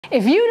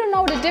If you don't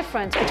know the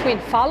difference between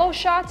follow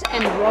shots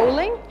and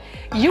rolling,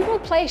 you will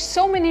play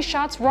so many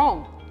shots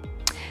wrong.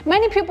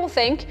 Many people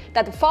think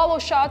that the follow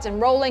shots and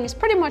rolling is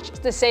pretty much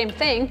the same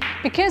thing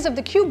because of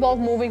the cue ball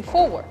moving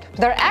forward.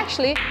 They're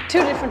actually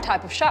two different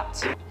types of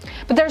shots.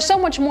 But there's so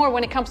much more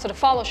when it comes to the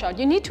follow shot.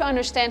 You need to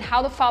understand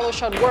how the follow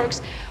shot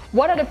works,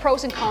 what are the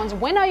pros and cons,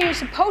 when are you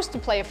supposed to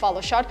play a follow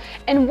shot,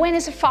 and when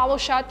is a follow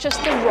shot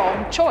just the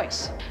wrong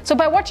choice. So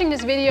by watching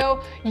this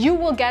video, you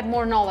will get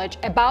more knowledge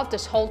about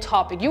this whole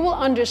topic. You will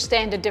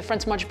understand the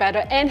difference much better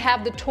and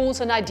have the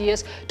tools and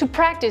ideas to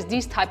practice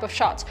these type of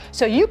shots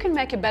so you can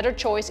make a better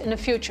choice in the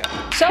future.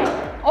 So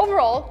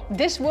overall,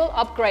 this will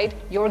upgrade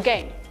your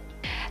game.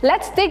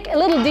 Let's dig a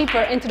little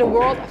deeper into the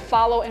world of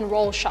follow and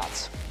roll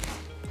shots.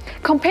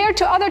 Compared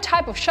to other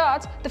type of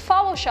shots, the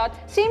follow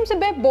shot seems a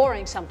bit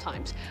boring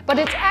sometimes, but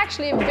it's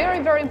actually very,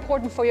 very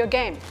important for your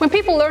game. When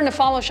people learn the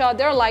follow shot,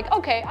 they're like,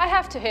 okay, I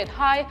have to hit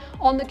high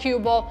on the cue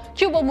ball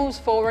moves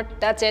forward,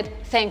 that's it,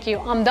 thank you,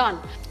 I'm done.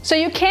 So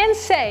you can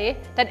say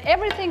that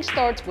everything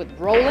starts with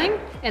rolling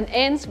and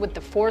ends with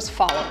the force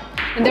follow.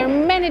 And there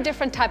are many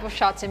different type of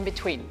shots in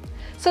between.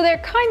 So they're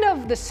kind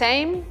of the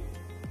same,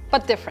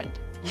 but different.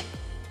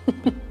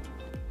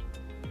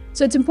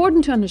 So it's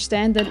important to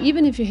understand that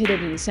even if you hit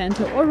it in the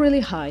center or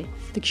really high,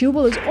 the cue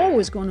ball is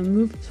always going to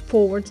move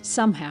forward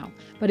somehow.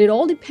 But it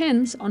all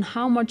depends on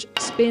how much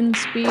spin,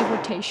 speed,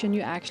 rotation you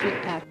actually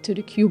add to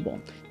the cue ball.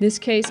 In this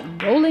case, I'm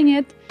rolling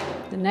it.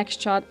 The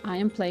next shot, I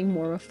am playing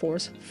more of a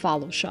force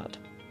follow shot.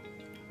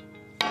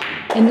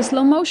 In the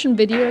slow motion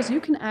videos,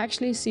 you can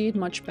actually see it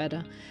much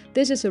better.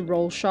 This is a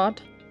roll shot,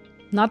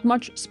 not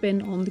much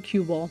spin on the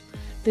cue ball.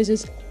 This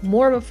is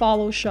more of a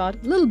follow shot,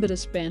 a little bit of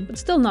spin, but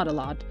still not a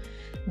lot.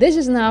 This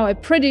is now a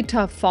pretty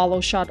tough follow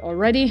shot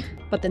already,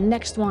 but the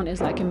next one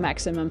is like a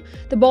maximum.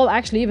 The ball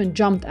actually even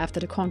jumped after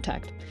the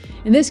contact.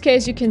 In this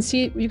case, you can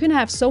see you can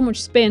have so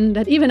much spin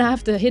that even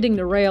after hitting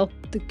the rail,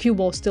 the cue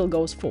ball still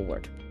goes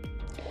forward.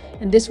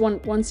 And this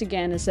one, once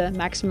again, is a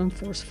maximum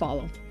force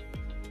follow.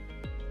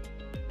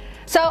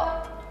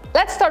 So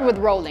let's start with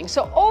rolling.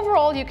 So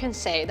overall, you can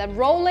say that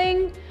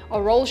rolling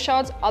or roll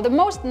shots are the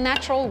most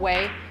natural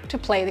way to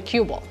play the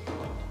cue ball.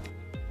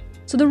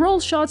 So the roll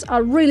shots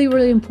are really,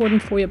 really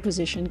important for your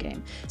position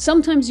game.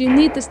 Sometimes you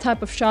need this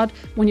type of shot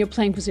when you're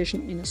playing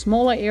position in a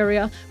smaller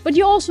area, but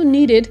you also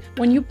need it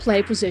when you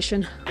play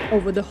position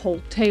over the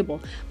whole table.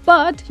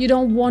 But you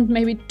don't want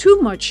maybe too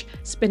much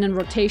spin and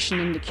rotation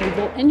in the cue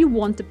ball, and you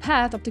want the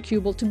path of the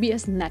cue ball to be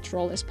as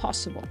natural as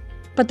possible.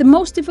 But the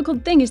most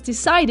difficult thing is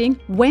deciding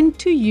when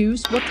to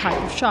use what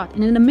type of shot.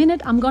 And in a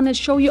minute, I'm going to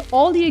show you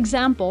all the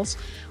examples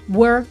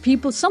where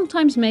people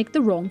sometimes make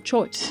the wrong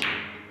choice.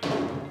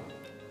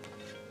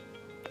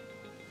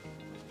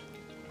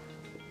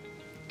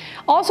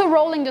 Also,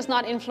 rolling does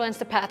not influence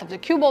the path of the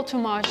cue ball too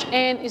much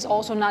and is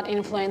also not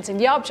influencing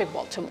the object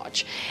ball too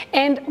much.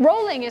 And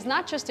rolling is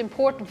not just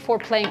important for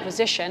playing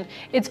position,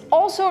 it's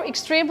also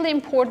extremely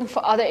important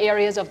for other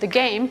areas of the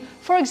game,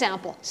 for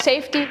example,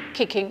 safety,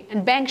 kicking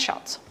and bank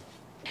shots.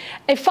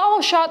 A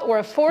follow shot or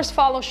a force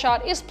follow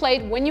shot is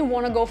played when you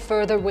want to go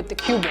further with the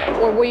cue ball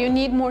or where you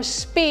need more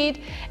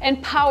speed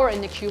and power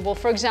in the cue ball,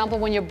 for example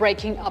when you're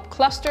breaking up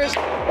clusters,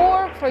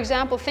 or for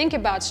example think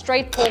about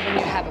straight pull when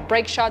you have a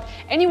break shot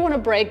and you want to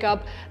break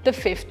up the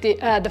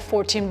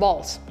 14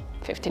 balls.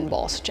 15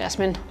 balls,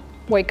 Jasmine,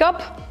 wake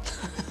up.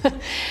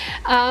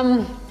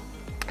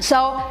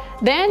 So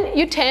then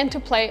you tend to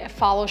play a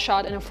follow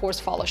shot and a force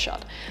follow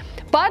shot.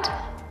 But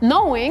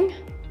knowing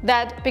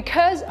that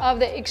because of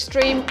the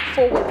extreme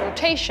forward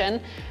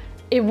rotation,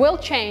 it will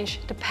change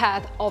the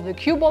path of the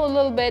cue ball a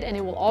little bit and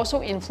it will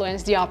also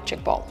influence the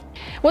object ball.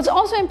 What's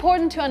also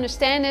important to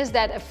understand is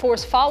that a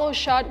force follow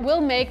shot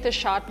will make the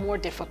shot more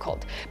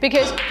difficult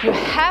because you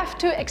have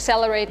to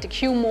accelerate the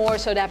cue more,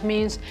 so that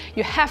means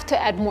you have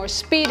to add more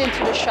speed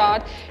into the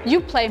shot,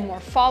 you play more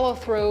follow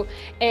through,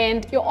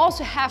 and you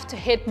also have to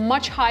hit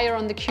much higher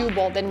on the cue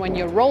ball than when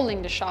you're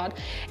rolling the shot,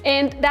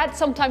 and that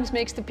sometimes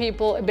makes the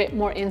people a bit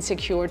more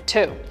insecure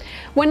too.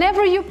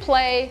 Whenever you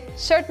play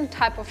certain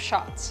type of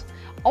shots,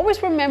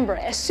 always remember,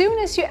 as soon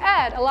as you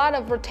add a lot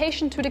of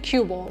rotation to the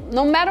cue ball,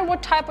 no matter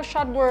what type of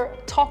shot we're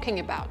talking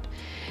about,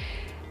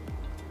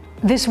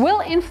 this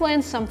will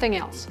influence something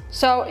else.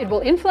 So it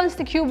will influence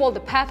the cue ball, the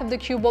path of the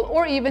cue ball,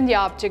 or even the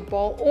object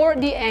ball, or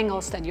the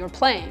angles that you're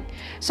playing.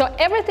 So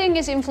everything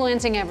is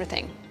influencing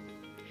everything.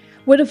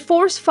 With a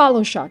force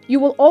follow shot, you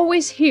will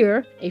always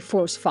hear a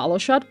force follow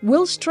shot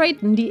will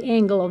straighten the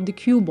angle of the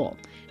cue ball.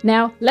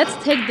 Now,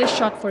 let's take this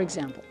shot for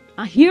example.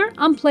 Here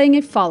I'm playing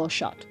a follow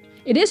shot.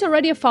 It is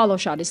already a follow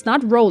shot, it's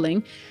not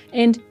rolling,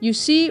 and you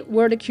see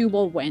where the cue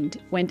ball went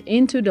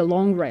into the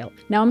long rail.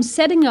 Now I'm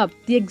setting up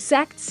the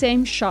exact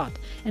same shot,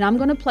 and I'm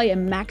gonna play a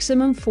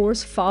maximum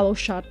force follow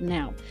shot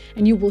now.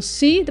 And you will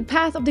see the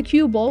path of the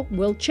cue ball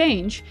will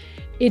change,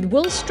 it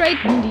will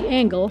straighten the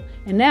angle,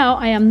 and now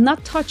I am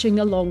not touching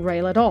the long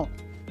rail at all.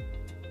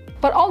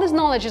 But all this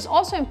knowledge is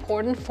also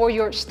important for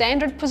your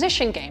standard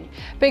position game,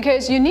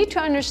 because you need to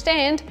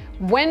understand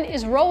when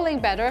is rolling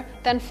better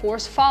than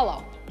force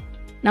follow.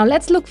 Now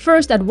let's look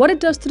first at what it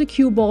does to the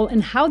cue ball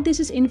and how this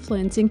is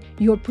influencing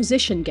your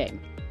position game.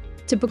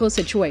 Typical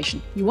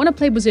situation. You want to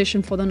play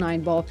position for the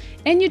 9 ball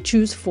and you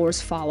choose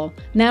force follow.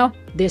 Now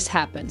this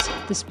happens.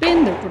 The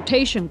spin, the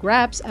rotation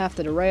grabs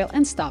after the rail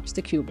and stops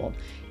the cue ball.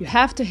 You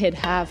have to hit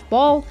half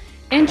ball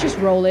and just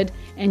roll it,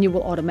 and you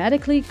will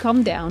automatically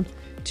come down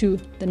to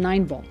the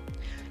 9 ball.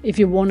 If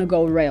you want to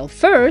go rail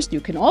first, you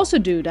can also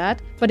do that.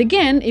 But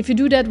again, if you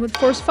do that with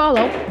force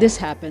follow, this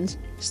happens.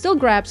 Still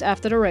grabs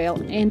after the rail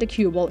and the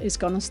cue ball is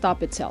gonna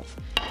stop itself.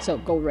 So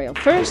go rail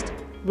first,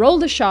 roll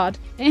the shot,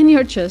 and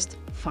you're just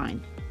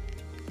fine.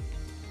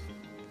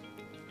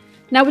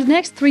 Now with the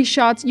next 3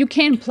 shots, you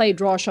can play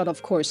draw shot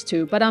of course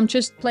too, but I'm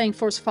just playing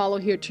force follow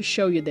here to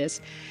show you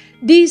this.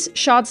 These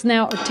shots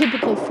now are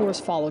typical force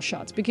follow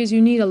shots because you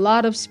need a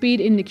lot of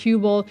speed in the cue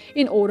ball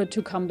in order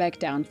to come back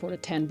down for the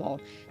 10 ball.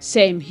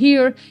 Same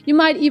here. You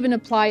might even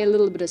apply a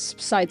little bit of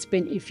side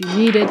spin if you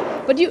need it,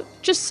 but you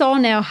just saw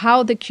now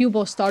how the cue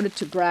ball started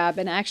to grab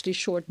and actually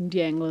shorten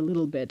the angle a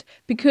little bit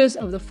because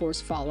of the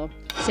force follow.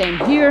 Same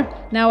here.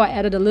 Now I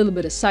added a little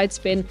bit of side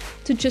spin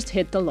to just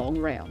hit the long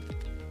rail.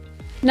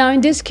 Now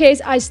in this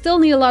case, I still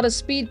need a lot of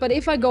speed, but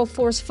if I go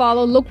force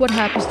follow, look what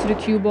happens to the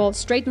cue ball.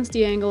 Straightens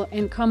the angle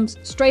and comes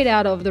straight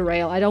out of the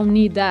rail. I don't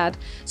need that.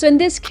 So in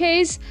this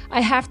case, I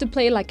have to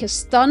play like a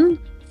stun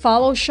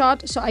follow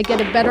shot so I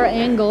get a better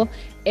angle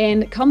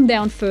and come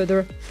down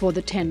further for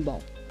the 10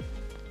 ball.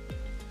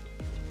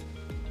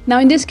 Now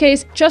in this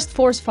case, just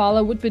force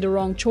follow would be the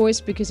wrong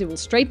choice because it will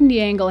straighten the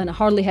angle and I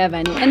hardly have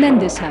any, and then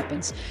this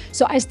happens.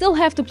 So I still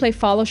have to play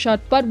follow shot,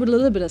 but with a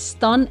little bit of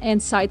stun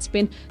and side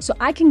spin so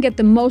I can get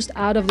the most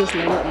out of this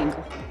little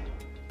angle.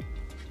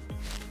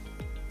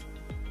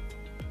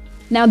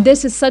 Now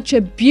this is such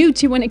a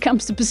beauty when it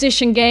comes to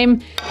position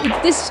game.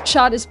 This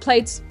shot is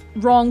played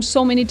wrong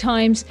so many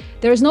times.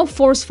 There is no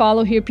force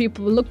follow here,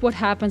 people. Look what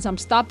happens. I'm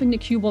stopping the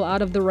cue ball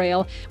out of the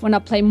rail. When I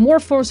play more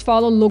force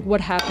follow, look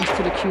what happens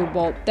to the cue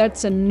ball.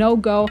 That's a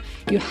no-go.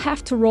 You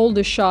have to roll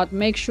the shot.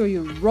 Make sure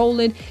you roll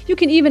it. You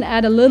can even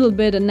add a little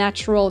bit of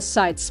natural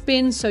side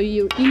spin so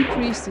you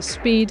increase the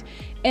speed,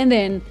 and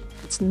then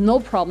it's no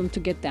problem to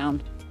get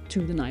down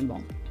to the 9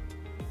 ball.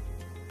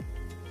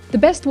 The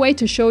best way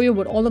to show you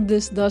what all of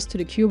this does to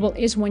the cue ball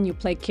is when you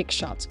play kick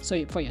shots.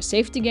 So for your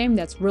safety game,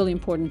 that's really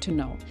important to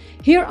know.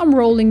 Here I'm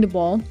rolling the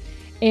ball,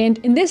 and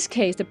in this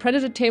case, the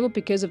predator table,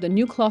 because of the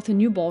new cloth and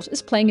new balls,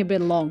 is playing a bit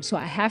long, so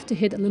I have to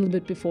hit a little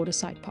bit before the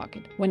side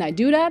pocket. When I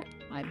do that,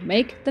 I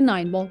make the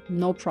 9 ball,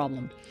 no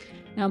problem.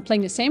 Now I'm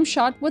playing the same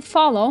shot with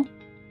follow.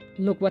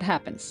 Look what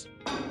happens.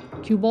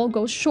 Cue ball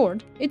goes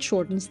short, it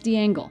shortens the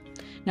angle.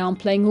 Now I'm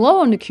playing low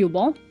on the cue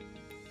ball.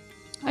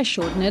 I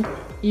shorten it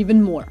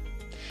even more.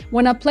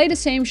 When I play the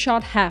same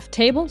shot half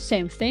table,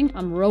 same thing,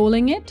 I'm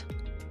rolling it.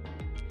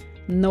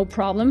 No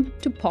problem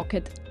to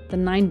pocket the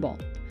 9 ball.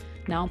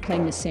 Now I'm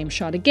playing the same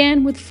shot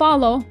again with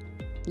follow.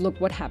 Look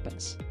what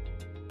happens.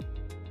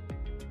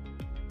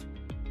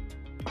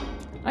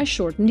 I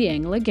shorten the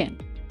angle again.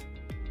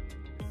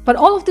 But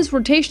all of this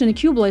rotation in the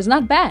cue ball is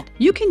not bad.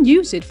 You can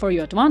use it for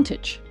your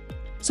advantage.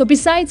 So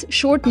besides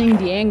shortening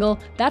the angle,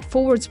 that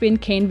forward spin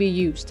can be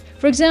used.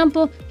 For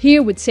example,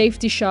 here with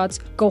safety shots,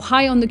 go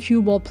high on the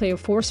cue ball, play a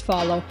force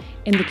follow,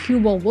 and the cue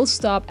ball will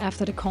stop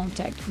after the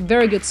contact.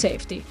 Very good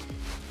safety.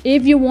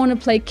 If you want to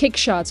play kick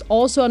shots,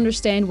 also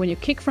understand when you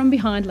kick from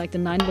behind, like the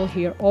 9 ball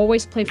here,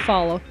 always play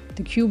follow.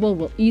 The cue ball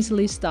will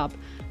easily stop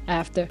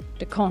after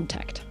the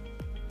contact.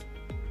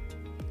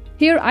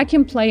 Here I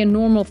can play a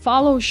normal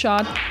follow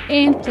shot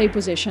and play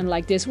position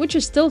like this, which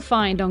is still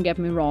fine, don't get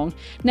me wrong.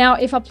 Now,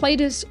 if I play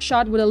this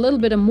shot with a little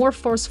bit of more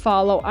force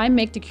follow, I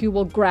make the cue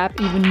ball grab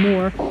even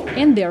more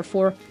and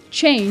therefore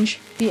change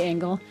the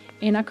angle,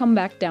 and I come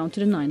back down to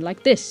the 9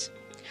 like this.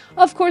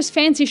 Of course,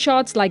 fancy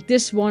shots like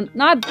this one,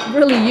 not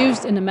really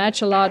used in the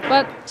match a lot,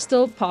 but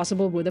still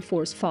possible with a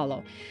force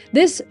follow.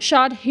 This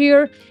shot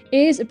here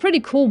is a pretty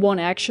cool one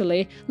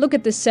actually. Look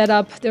at the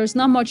setup. There's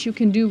not much you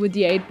can do with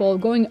the 8 ball.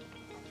 Going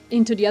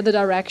into the other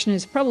direction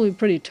is probably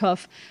pretty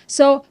tough.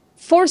 So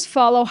force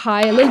follow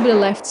high, a little bit of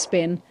left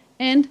spin,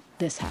 and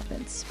this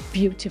happens.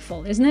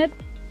 Beautiful, isn't it?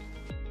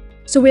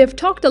 So we have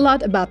talked a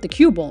lot about the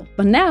cue ball,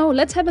 but now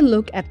let's have a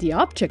look at the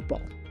object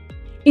ball.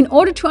 In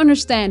order to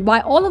understand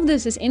why all of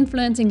this is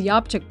influencing the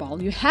object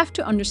ball, you have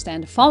to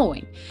understand the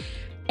following.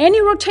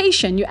 Any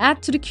rotation you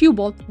add to the cue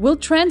ball will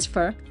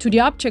transfer to the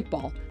object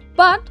ball,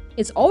 but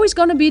it's always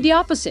going to be the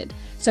opposite.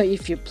 So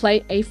if you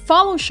play a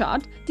follow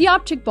shot, the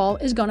object ball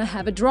is going to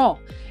have a draw.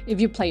 If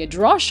you play a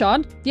draw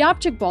shot, the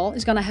object ball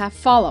is going to have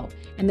follow.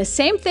 And the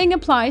same thing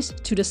applies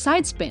to the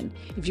side spin.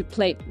 If you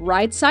play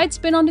right side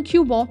spin on the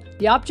cue ball,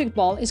 the object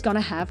ball is going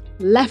to have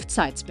left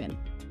side spin.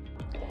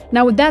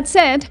 Now with that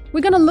said,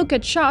 we're going to look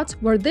at shots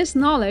where this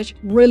knowledge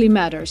really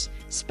matters,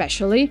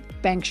 especially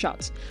bank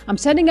shots. I'm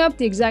setting up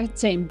the exact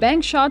same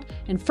bank shot,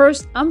 and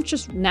first I'm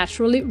just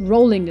naturally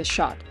rolling this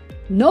shot.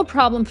 No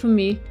problem for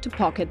me to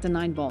pocket the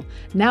 9 ball.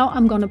 Now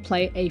I'm going to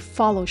play a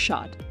follow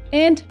shot.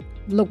 And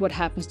look what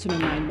happens to the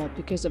 9 ball.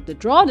 Because of the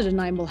draw that the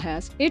 9 ball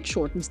has, it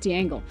shortens the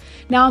angle.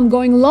 Now I'm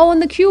going low on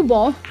the cue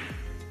ball.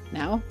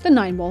 Now the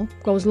 9 ball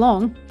goes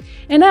long.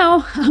 And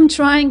now I'm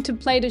trying to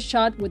play the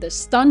shot with a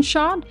stun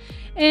shot.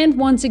 And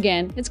once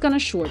again, it's gonna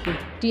shorten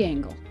the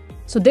angle.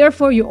 So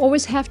therefore, you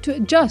always have to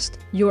adjust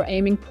your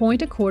aiming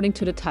point according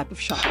to the type of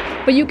shot.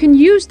 But you can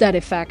use that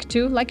effect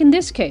too, like in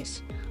this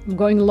case. I'm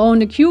going low on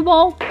the cue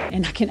ball,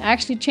 and I can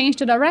actually change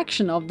the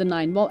direction of the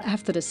 9 ball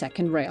after the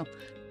second rail.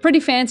 Pretty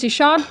fancy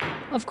shot.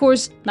 Of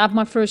course, not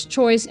my first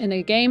choice in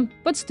a game,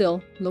 but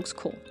still looks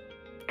cool.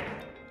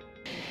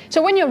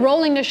 So when you're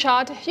rolling the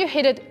shot, you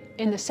hit it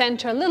in the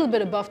center, a little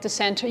bit above the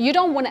center. You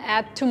don't want to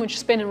add too much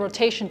spin and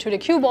rotation to the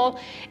cue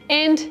ball,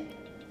 and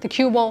the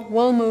cue ball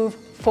will move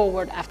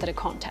forward after the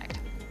contact.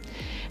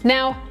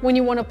 Now, when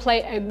you want to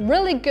play a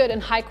really good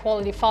and high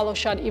quality follow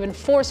shot, even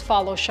force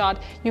follow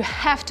shot, you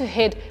have to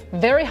hit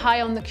very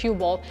high on the cue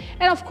ball.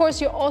 And of course,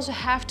 you also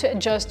have to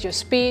adjust your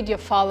speed, your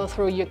follow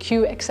through, your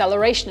cue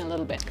acceleration a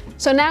little bit.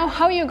 So now,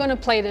 how are you going to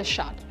play this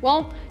shot?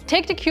 Well,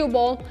 take the cue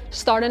ball,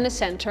 start in the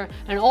center,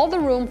 and all the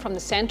room from the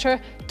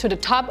center to the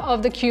top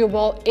of the cue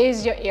ball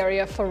is your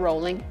area for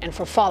rolling and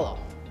for follow.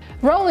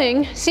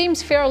 Rolling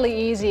seems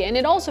fairly easy, and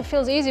it also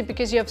feels easy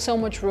because you have so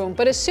much room.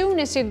 But as soon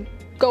as you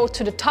go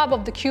to the top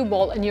of the cue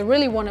ball and you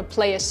really want to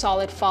play a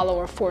solid follow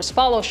or force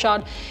follow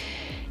shot,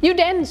 you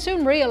then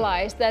soon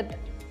realize that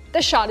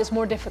the shot is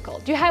more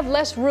difficult. You have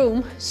less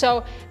room,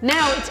 so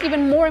now it's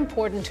even more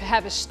important to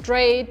have a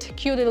straight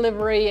cue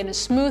delivery and a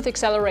smooth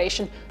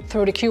acceleration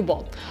through the cue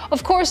ball.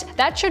 Of course,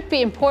 that should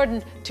be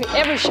important to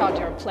every shot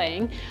you're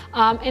playing,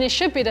 and it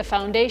should be the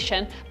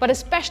foundation, but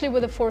especially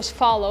with a force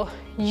follow,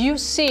 you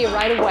see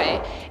right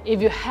away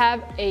if you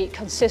have a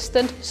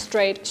consistent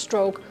straight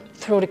stroke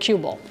through the cue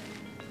ball.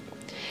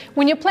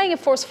 When you're playing a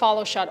force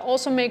follow shot,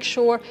 also make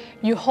sure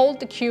you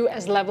hold the cue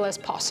as level as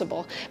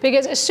possible,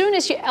 because as soon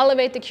as you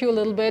elevate the cue a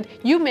little bit,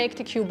 you make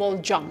the cue ball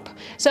jump.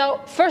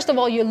 So first of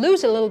all, you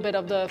lose a little bit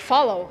of the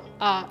follow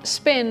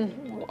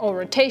spin or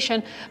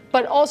rotation,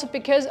 but also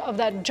because of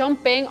that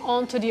jumping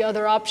onto the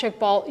other object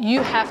ball,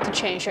 you have to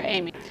change your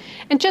aiming.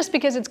 And just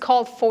because it's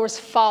called force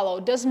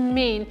follow doesn't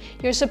mean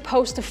you're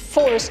supposed to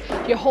force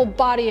your whole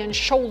body and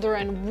shoulder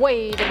and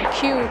weight and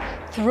cue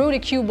through the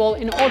cue ball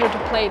in order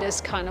to play this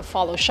kind of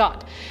follow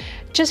shot.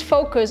 Just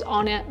focus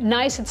on a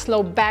nice and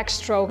slow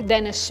backstroke,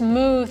 then a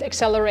smooth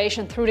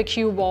acceleration through the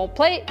cue ball.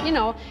 Play,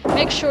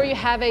 make sure you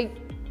have a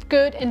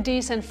good and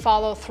decent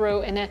follow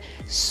through and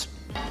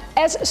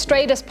as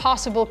straight as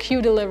possible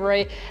cue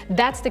delivery.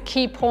 That's the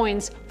key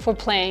points for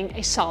playing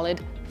a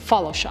solid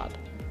follow shot.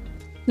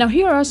 Now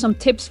here are some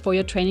tips for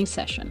your training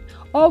session.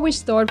 Always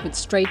start with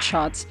straight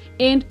shots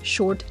and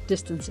short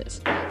distances.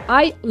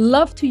 I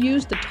love to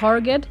use the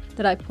target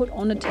that I put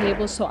on the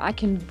table so I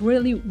can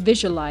really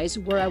visualize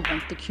where I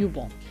want the cue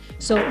ball.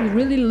 So you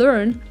really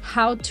learn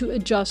how to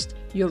adjust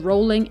your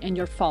rolling and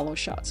your follow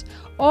shots.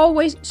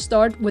 Always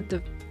start with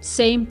the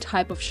same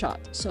type of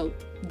shot. So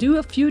do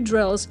a few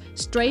drills,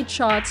 straight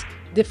shots,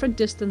 different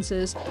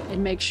distances,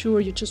 and make sure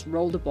you just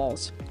roll the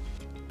balls.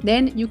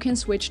 Then you can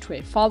switch to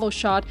a follow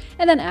shot,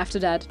 and then after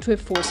that to a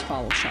force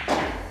follow shot.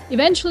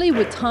 Eventually,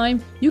 with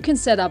time, you can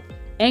set up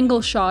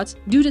angle shots,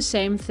 do the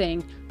same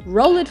thing,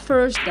 roll it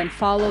first, then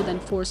follow, then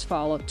force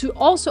follow, to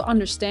also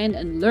understand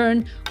and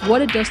learn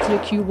what it does to the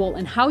cue ball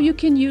and how you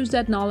can use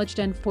that knowledge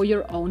then for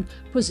your own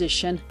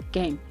position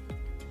game.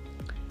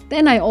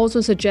 Then I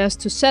also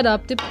suggest to set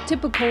up the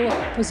typical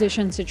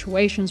position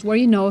situations where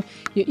you're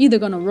either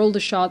gonna roll the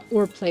shot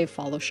or play a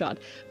follow shot.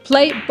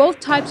 Play both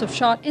types of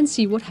shot and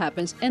see what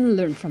happens and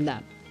learn from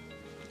that.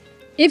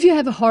 If you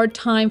have a hard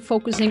time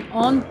focusing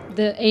on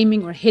the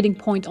aiming or hitting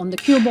point on the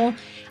cue ball,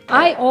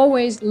 I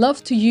always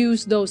love to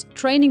use those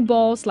training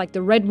balls like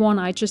the red one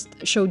I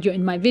just showed you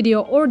in my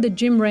video, or the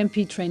Gym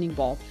Rampy training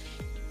ball.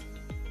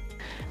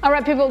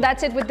 Alright people,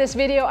 that's it with this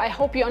video. I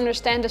hope you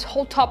understand this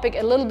whole topic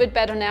a little bit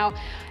better now.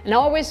 And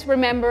always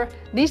remember,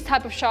 these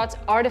type of shots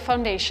are the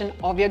foundation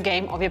of your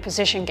game, of your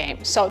position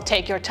game. So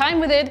take your time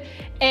with it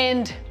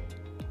and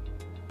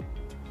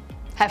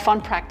have fun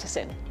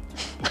practicing.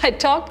 I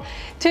talk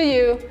to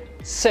you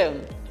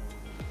soon.